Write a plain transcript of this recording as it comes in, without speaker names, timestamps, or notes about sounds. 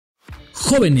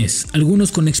Jóvenes,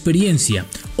 algunos con experiencia,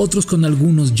 otros con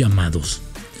algunos llamados.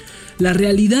 La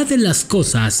realidad de las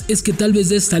cosas es que tal vez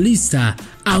de esta lista,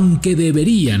 aunque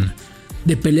deberían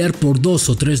de pelear por 2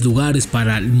 o 3 lugares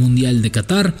para el Mundial de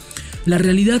Qatar, la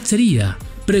realidad sería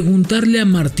preguntarle a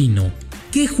Martino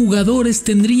qué jugadores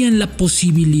tendrían la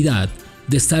posibilidad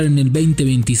de estar en el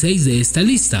 2026 de esta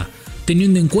lista,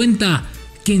 teniendo en cuenta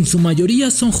que en su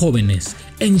mayoría son jóvenes,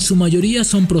 en su mayoría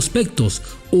son prospectos,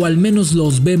 o al menos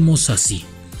los vemos así.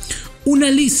 Una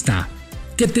lista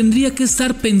que tendría que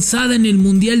estar pensada en el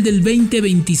Mundial del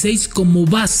 2026 como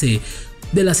base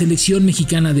de la selección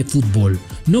mexicana de fútbol,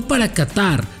 no para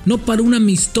Qatar, no para un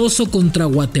amistoso contra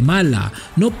Guatemala,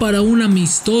 no para un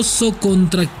amistoso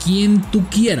contra quien tú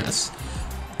quieras.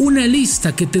 Una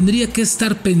lista que tendría que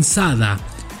estar pensada,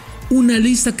 una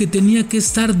lista que tenía que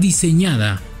estar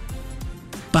diseñada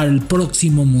para el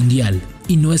próximo Mundial,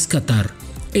 y no es Qatar,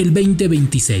 el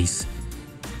 2026.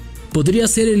 ¿Podría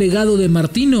ser el legado de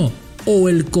Martino o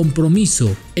el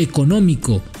compromiso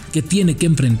económico que tiene que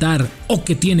enfrentar o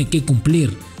que tiene que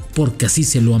cumplir porque así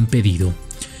se lo han pedido?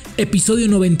 Episodio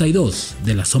 92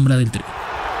 de La Sombra del Tri.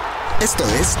 Esto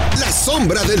es La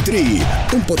Sombra del Tri,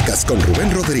 un podcast con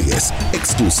Rubén Rodríguez,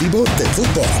 exclusivo de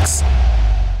Footbox.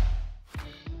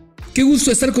 Qué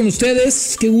gusto estar con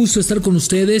ustedes,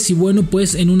 y bueno,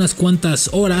 pues en unas cuantas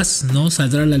horas, ¿no?,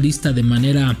 saldrá la lista de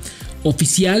manera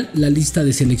oficial, la lista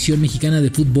de selección mexicana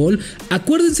de fútbol.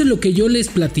 Acuérdense lo que yo les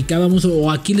platicábamos,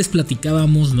 o aquí les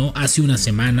platicábamos, ¿no?, hace unas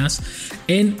semanas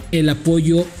en el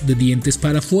apoyo de Dientes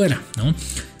para Afuera, ¿no?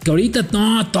 Que ahorita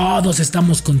no, todos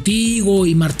estamos contigo,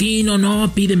 y Martino,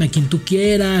 no, pídeme a quien tú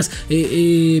quieras,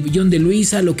 John de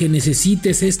Luisa, lo que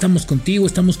necesites, estamos contigo,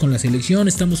 estamos con la selección,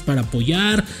 estamos para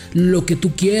apoyar, lo que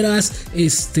tú quieras,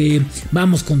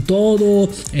 vamos con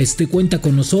todo, cuenta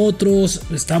con nosotros,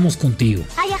 estamos contigo.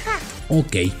 Ay, ajá.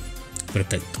 Ok,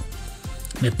 perfecto.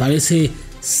 Me parece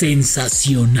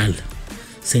sensacional.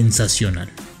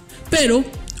 Pero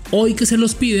hoy que se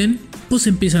los piden, pues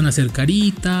empiezan a hacer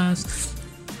caritas,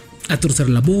 a torcer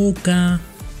la boca,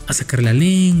 a sacar la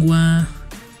lengua, a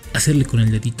hacerle con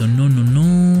el dedito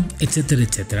no, etcétera,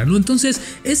 etcétera, ¿no? Entonces,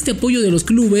 este apoyo de los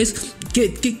clubes,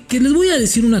 que les voy a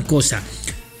decir una cosa,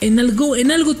 en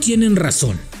algo tienen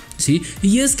razón, ¿sí?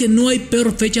 Y es que no hay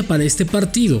peor fecha para este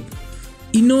partido.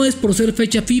 Y no es por ser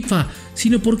fecha FIFA,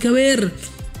 sino porque, a ver,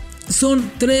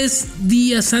 son 3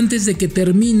 días antes de que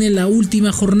termine la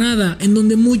última jornada, en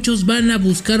donde muchos van a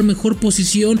buscar mejor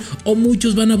posición o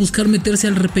muchos van a buscar meterse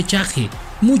al repechaje.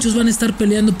 Muchos van a estar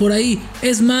peleando por ahí.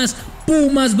 Es más,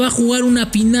 Pumas va a jugar una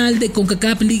final de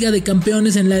CONCACAF Liga de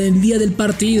Campeones en el día del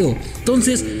partido.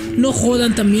 Entonces, no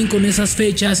jodan también con esas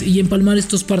fechas y empalmar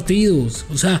estos partidos.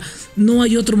 O sea, no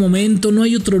hay otro momento, no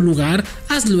hay otro lugar.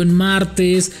 Hazlo en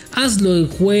martes, hazlo el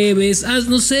jueves,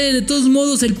 no sé, de todos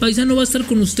modos el paisano va a estar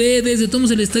con ustedes, de todos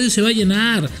modos el estadio se va a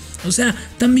llenar. O sea,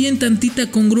 también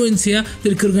tantita congruencia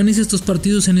del que organiza estos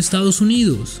partidos en Estados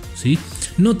Unidos, ¿sí?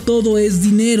 No todo es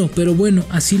dinero, pero bueno,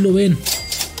 así lo ven.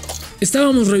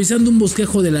 Estábamos revisando un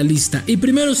bosquejo de la lista, y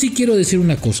primero sí quiero decir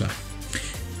una cosa.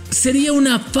 Sería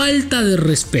una falta de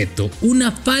respeto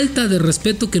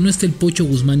que no esté el Pocho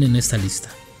Guzmán en esta lista.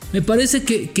 Me parece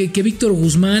que Víctor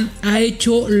Guzmán ha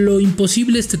hecho lo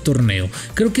imposible este torneo.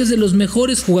 Creo que es de los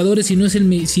mejores jugadores, si no es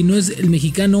el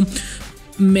mexicano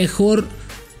mejor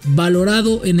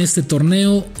valorado en este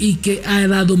torneo, y que ha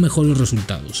dado mejores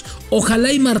resultados.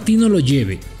 Ojalá y Martino lo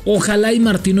lleve. Ojalá y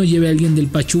Martino lleve a alguien del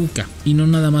Pachuca y no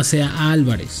nada más sea a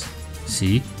Álvarez,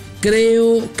 ¿sí?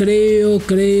 Creo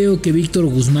que Víctor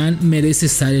Guzmán merece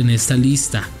estar en esta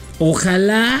lista.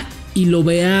 Ojalá y lo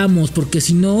veamos, porque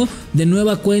si no, de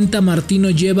nueva cuenta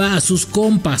Martino lleva a sus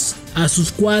compas, a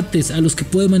sus cuates, a los que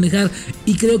puede manejar,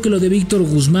 y creo que lo de Víctor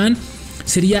Guzmán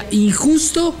sería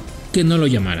injusto que no lo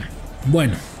llamara.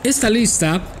 Bueno, esta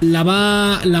lista la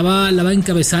va a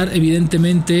encabezar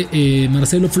evidentemente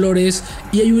Marcelo Flores,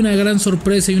 y hay una gran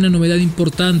sorpresa y una novedad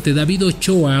importante. David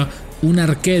Ochoa, un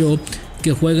arquero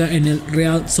que juega en el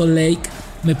Real Salt Lake,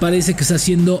 me parece que está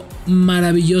haciendo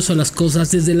maravilloso las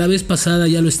cosas. Desde la vez pasada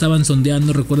ya lo estaban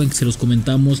sondeando, recuerden que se los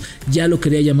comentamos, ya lo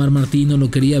quería llamar Martino,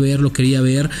 lo quería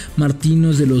ver.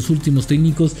 Martino es de los últimos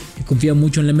técnicos que confía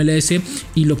mucho en la MLS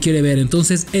y lo quiere ver,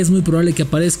 entonces es muy probable que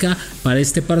aparezca para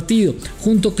este partido,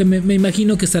 junto que me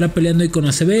imagino que estará peleando ahí con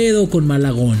Acevedo o con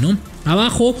Malagón, ¿no?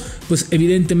 Abajo, pues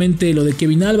evidentemente lo de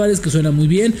Kevin Álvarez, que suena muy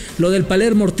bien. Lo del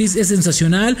Palermo Ortiz es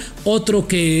sensacional. Otro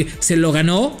que se lo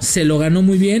ganó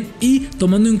muy bien. Y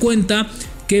tomando en cuenta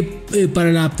que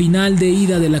para la final de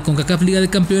ida de la CONCACAF Liga de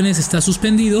Campeones está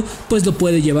suspendido, pues lo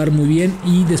puede llevar muy bien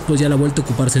y después ya la vuelta a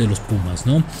ocuparse de los Pumas,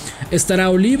 ¿no? Estará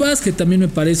Olivas, que también me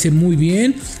parece muy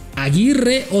bien.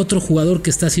 Aguirre, otro jugador que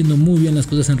está haciendo muy bien las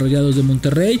cosas en Rayados de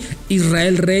Monterrey.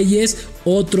 Israel Reyes,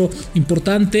 otro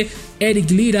importante.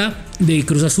 Eric Lira de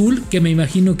Cruz Azul, que me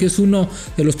imagino que es uno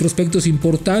de los prospectos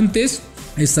importantes.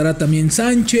 Estará también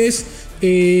Sánchez.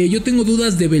 Yo tengo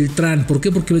dudas de Beltrán. ¿Por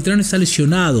qué? Porque Beltrán está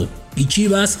lesionado y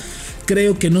Chivas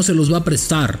creo que no se los va a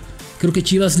prestar. Creo que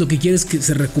Chivas lo que quiere es que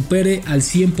se recupere al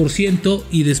 100%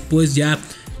 y después ya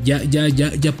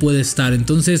puede estar.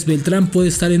 Entonces Beltrán puede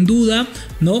estar en duda,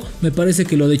 ¿no? Me parece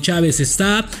que lo de Chávez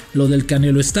está, lo del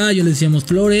Canelo está, ya le decíamos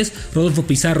Flores, Rodolfo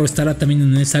Pizarro estará también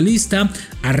en esa lista.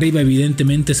 Arriba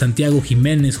evidentemente Santiago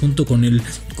Jiménez junto con el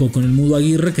Mudo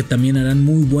Aguirre, que también harán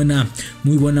muy buena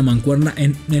mancuerna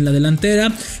en la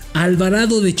delantera.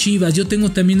 Alvarado de Chivas, yo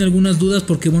tengo también algunas dudas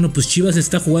porque bueno, pues Chivas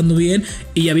está jugando bien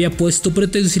y había puesto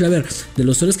pretexto, decir, a ver, de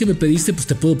los 3 que me pediste, pues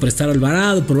te puedo prestar a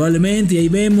Alvarado probablemente, y ahí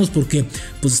vemos, porque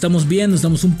pues estamos viendo,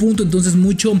 estamos un punto, entonces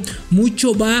mucho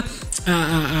va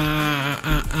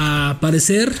a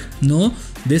aparecer, ¿no?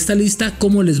 De esta lista,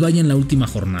 cómo les vaya en la última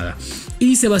jornada.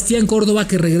 Y Sebastián Córdoba,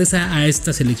 que regresa a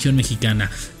esta selección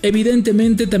mexicana.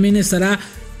 Evidentemente también estará,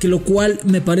 que lo cual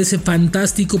me parece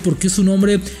fantástico porque es un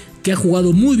hombre que ha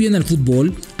jugado muy bien al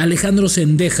fútbol. Alejandro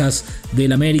Cendejas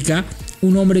del América,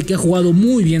 un hombre que ha jugado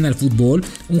muy bien al fútbol,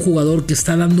 un jugador que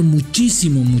está dando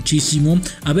muchísimo.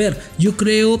 A ver, yo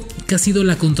creo que ha sido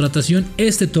la contratación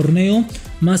este torneo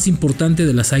más importante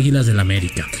de las Águilas del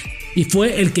América. Y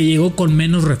fue el que llegó con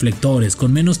menos reflectores,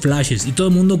 con menos flashes, y todo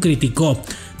el mundo criticó.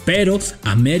 Pero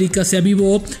América se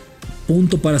avivó.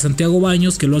 Punto para Santiago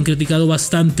Baños, que lo han criticado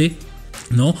bastante,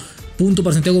 ¿no? Punto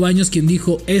para Santiago Baños, quien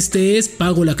dijo,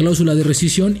 pago la cláusula de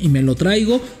rescisión y me lo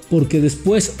traigo, porque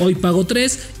después hoy pago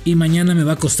 3 y mañana me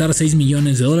va a costar 6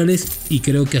 millones de dólares, y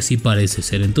creo que así parece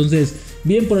ser. Entonces,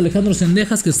 bien por Alejandro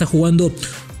Cendejas, que está jugando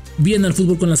bien al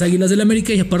fútbol con las Águilas del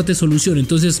América y aparte solución.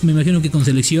 Entonces me imagino que con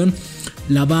selección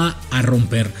la va a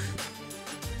romper.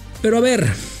 Pero a ver,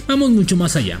 vamos mucho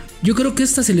más allá. Yo creo que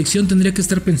esta selección tendría que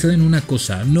estar pensada en una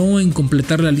cosa, no en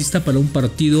completar la lista para un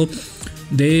partido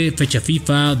de fecha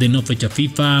FIFA, de no fecha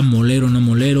FIFA, molero, no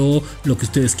molero, lo que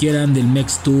ustedes quieran, del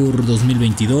Mex Tour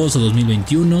 2022 o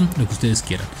 2021, lo que ustedes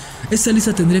quieran. Esta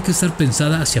lista tendría que estar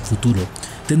pensada hacia futuro,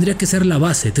 tendría que ser la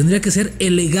base, tendría que ser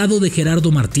el legado de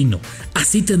Gerardo Martino,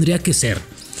 así tendría que ser.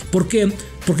 ¿Por qué?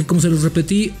 Porque como se los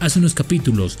repetí hace unos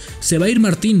capítulos, se va a ir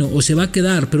Martino o se va a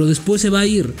quedar, pero después se va a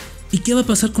ir. ¿Y qué va a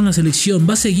pasar con la selección?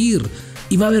 Va a seguir.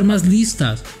 Y va a haber más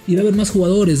listas, y va a haber más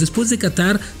jugadores. Después de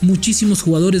Qatar, muchísimos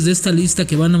jugadores de esta lista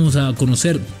que vamos a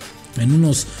conocer en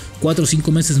unos 4 o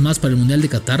 5 meses más para el Mundial de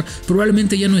Qatar,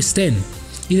 probablemente ya no estén.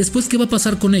 ¿Y después qué va a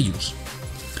pasar con ellos?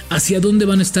 ¿Hacia dónde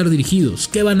van a estar dirigidos?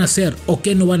 ¿Qué van a hacer o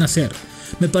qué no van a hacer?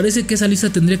 Me parece que esa lista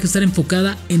tendría que estar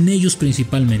enfocada en ellos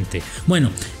principalmente. Bueno,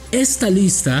 esta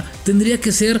lista tendría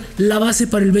que ser la base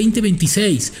para el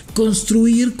 2026,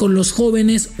 construir con los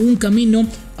jóvenes un camino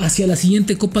hacia la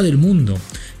siguiente Copa del Mundo,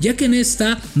 ya que en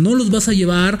esta no los vas a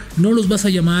llevar, no los vas a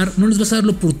llamar, no les vas a dar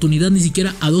la oportunidad ni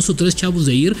siquiera a 2 o 3 chavos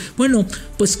de ir. Bueno,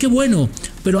 pues qué bueno,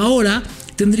 pero ahora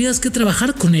tendrías que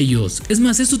trabajar con ellos. Es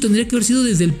más, esto tendría que haber sido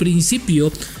desde el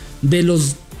principio de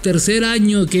los tercer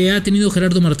año que ha tenido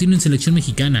Gerardo Martino en selección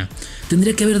mexicana.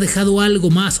 Tendría que haber dejado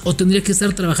algo más, o tendría que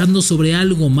estar trabajando sobre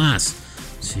algo más,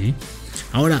 ¿sí?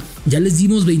 Ahora, ya les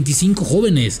dimos 25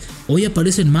 jóvenes, hoy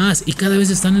aparecen más y cada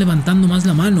vez están levantando más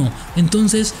la mano.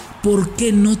 Entonces, ¿por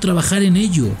qué no trabajar en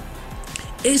ello?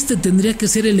 Este tendría que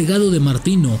ser el legado de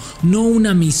Martino, no un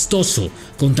amistoso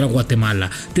contra Guatemala.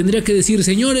 Tendría que decir,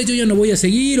 señores, yo ya no voy a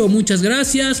seguir, o muchas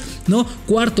gracias, ¿no?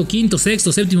 4º, 5º,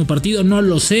 6º, 7º partido, no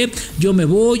lo sé, yo me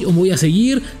voy o voy a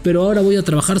seguir, pero ahora voy a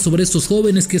trabajar sobre estos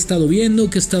jóvenes que he estado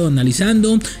viendo, que he estado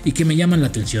analizando y que me llaman la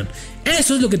atención.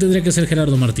 Eso es lo que tendría que hacer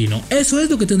Gerardo Martino, eso es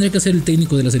lo que tendría que hacer el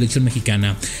técnico de la selección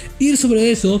mexicana. Ir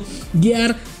sobre eso,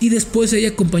 guiar y después ahí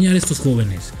acompañar a estos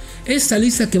jóvenes. Esta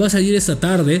lista que va a salir esta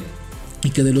tarde, y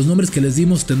que de los nombres que les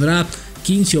dimos tendrá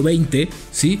 15 o 20,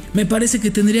 ¿sí? Me parece que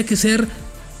tendría que ser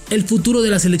el futuro de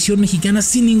la selección mexicana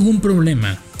sin ningún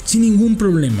problema,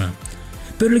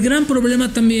 Pero el gran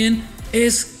problema también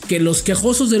es que los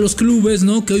quejosos de los clubes,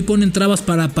 ¿no? Que hoy ponen trabas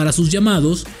para sus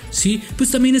llamados, ¿sí?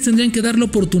 Pues también les tendrían que dar la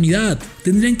oportunidad,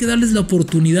 tendrían que darles la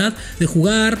oportunidad de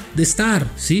jugar, de estar,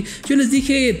 ¿sí? Yo les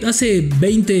dije hace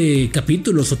 20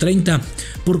 capítulos o 30,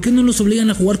 ¿por qué no los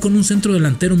obligan a jugar con un centro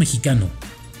delantero mexicano?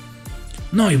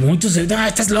 No, y muchos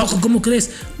estás loco, ¿cómo crees?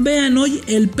 Vean hoy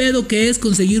el pedo que es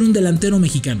conseguir un delantero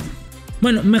mexicano.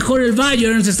 Bueno, mejor el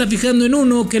Bayern se está fijando en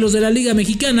uno que los de la Liga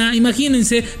Mexicana.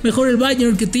 Imagínense, mejor el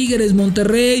Bayern que Tigres,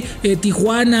 Monterrey,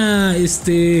 Tijuana,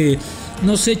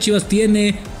 no sé, Chivas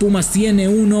tiene, Pumas tiene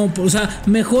uno. O sea,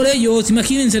 mejor ellos.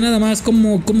 Imagínense nada más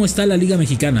cómo está la Liga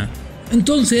Mexicana.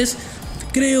 Entonces,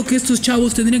 creo que estos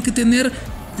chavos tendrían que tener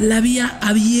la vía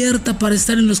abierta para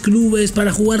estar en los clubes,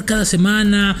 para jugar cada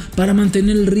semana, para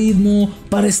mantener el ritmo,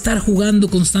 para estar jugando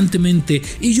constantemente.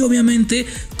 Y obviamente,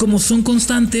 como son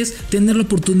constantes, tener la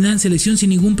oportunidad en selección sin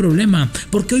ningún problema.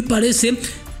 Porque hoy parece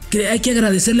que hay que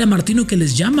agradecerle a Martino que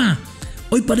les llama.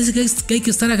 Hoy parece que hay que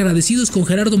estar agradecidos con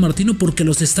Gerardo Martino porque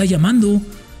los está llamando.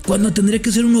 Cuando tendría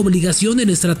que ser una obligación del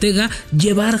estratega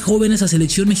llevar jóvenes a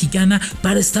selección mexicana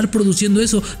para estar produciendo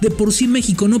eso. De por sí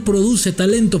México no produce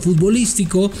talento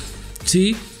futbolístico,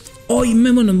 ¿sí? Hoy,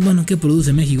 bueno, ¿qué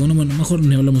produce México? No, bueno, mejor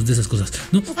ni hablamos de esas cosas,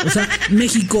 ¿no? O sea,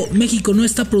 México no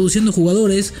está produciendo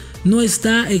jugadores, no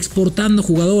está exportando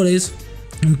jugadores.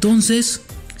 Entonces,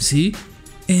 ¿sí?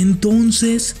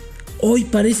 Hoy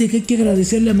parece que hay que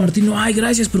agradecerle a Martino. Ay,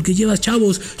 gracias porque llevas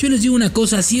chavos. Yo les digo una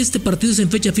cosa, si este partido es en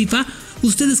fecha FIFA,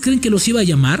 ¿ustedes creen que los iba a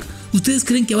llamar? ¿Ustedes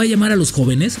creen que va a llamar a los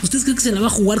jóvenes? ¿Ustedes creen que se la va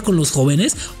a jugar con los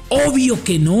jóvenes? Obvio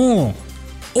que no.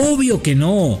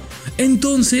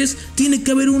 Entonces, tiene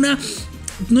que haber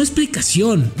no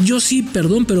explicación. Yo sí,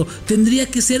 perdón, pero tendría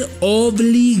que ser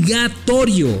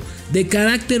obligatorio, de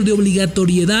carácter de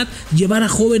obligatoriedad, llevar a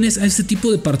jóvenes a este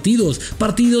tipo de partidos.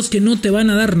 Partidos que no te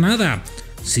van a dar nada,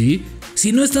 ¿sí?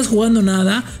 Si no estás jugando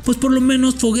nada, pues por lo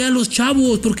menos foguea a los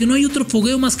chavos, porque no hay otro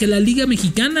fogueo más que la Liga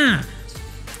Mexicana,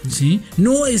 ¿sí?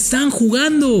 No están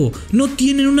jugando, no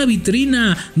tienen una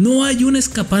vitrina, no hay un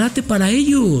escaparate para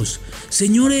ellos.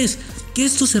 Señores, que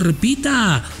esto se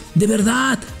repita, de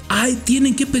verdad.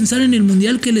 Tienen que pensar en el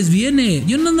mundial que les viene.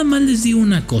 Yo nada más les digo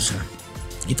una cosa,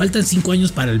 y faltan 5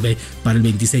 años para el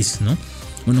 26, ¿no?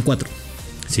 Bueno, 4,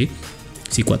 ¿sí?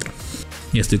 Sí, 4.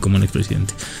 Ya estoy como el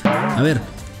expresidente. A ver,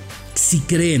 si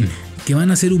creen que van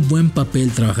a hacer un buen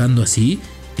papel trabajando así,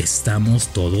 estamos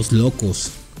todos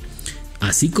locos.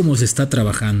 Así como se está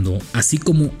trabajando, así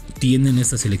como tienen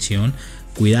esta selección,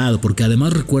 cuidado, porque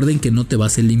además recuerden que no te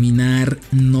vas a eliminar,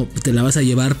 no te la vas a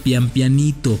llevar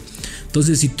pianito.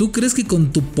 Entonces, si tú crees que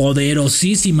con tu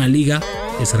poderosísima liga,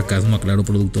 es sarcasmo, aclaro,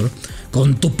 productor,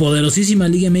 con tu poderosísima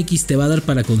Liga MX te va a dar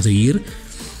para conseguir,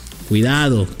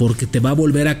 cuidado, porque te va a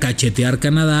volver a cachetear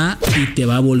Canadá y te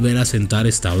va a volver a sentar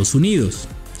Estados Unidos.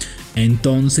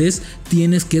 Entonces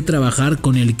tienes que trabajar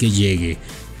con el que llegue.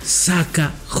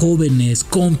 Saca jóvenes,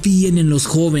 confíen en los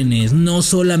jóvenes, no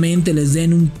solamente les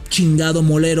den un chingado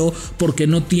molero porque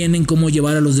no tienen cómo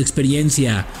llevar a los de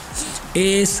experiencia.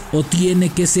 Es o tiene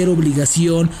que ser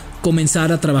obligación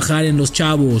comenzar a trabajar en los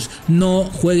chavos. No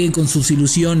jueguen con sus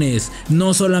ilusiones.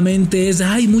 No solamente es,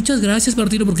 ay, muchas gracias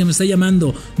Martino porque me está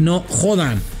llamando. No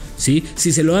jodan, ¿sí?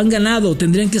 Si se lo han ganado,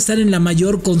 tendrían que estar en la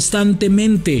mayor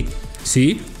constantemente,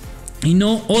 ¿sí? Y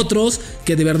no otros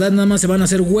que de verdad nada más se van a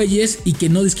hacer güeyes y que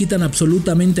no desquitan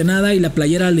absolutamente nada y la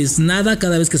playera les nada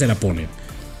cada vez que se la ponen.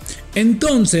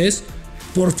 Entonces,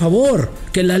 por favor,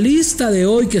 que la lista de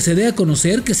hoy que se dé a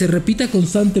conocer, que se repita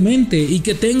constantemente y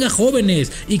que tenga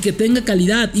jóvenes y que tenga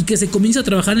calidad y que se comience a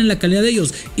trabajar en la calidad de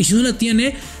ellos. Y si no la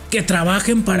tiene, que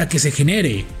trabajen para que se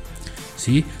genere,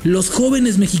 ¿sí? Los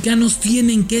jóvenes mexicanos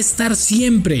tienen que estar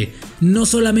siempre, no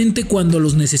solamente cuando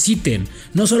los necesiten,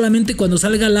 no solamente cuando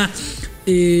salga la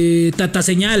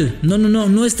tataseñal.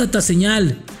 No es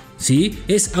tataseñal, ¿sí?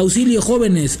 Es auxilio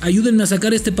jóvenes, ayúdenme a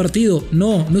sacar este partido.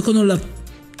 No es cuando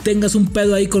tengas un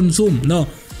pedo ahí con Zoom, no,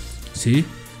 ¿sí?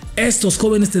 Estos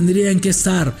jóvenes tendrían que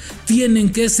estar, tienen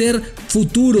que ser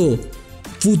futuro,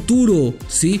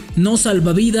 ¿sí? No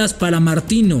salvavidas para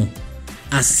Martino,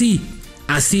 así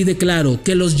de claro,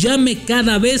 que los llame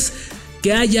cada vez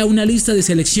que haya una lista de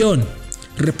selección.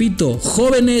 Repito,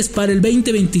 jóvenes para el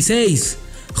 2026,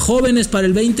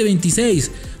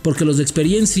 porque los de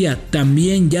experiencia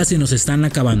también ya se nos están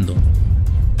acabando.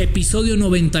 Episodio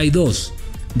 92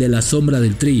 de La Sombra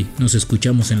del Tri. Nos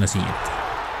escuchamos en la siguiente.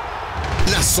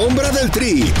 La Sombra del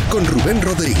Tri con Rubén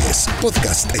Rodríguez,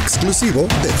 podcast exclusivo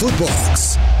de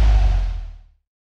Footbox.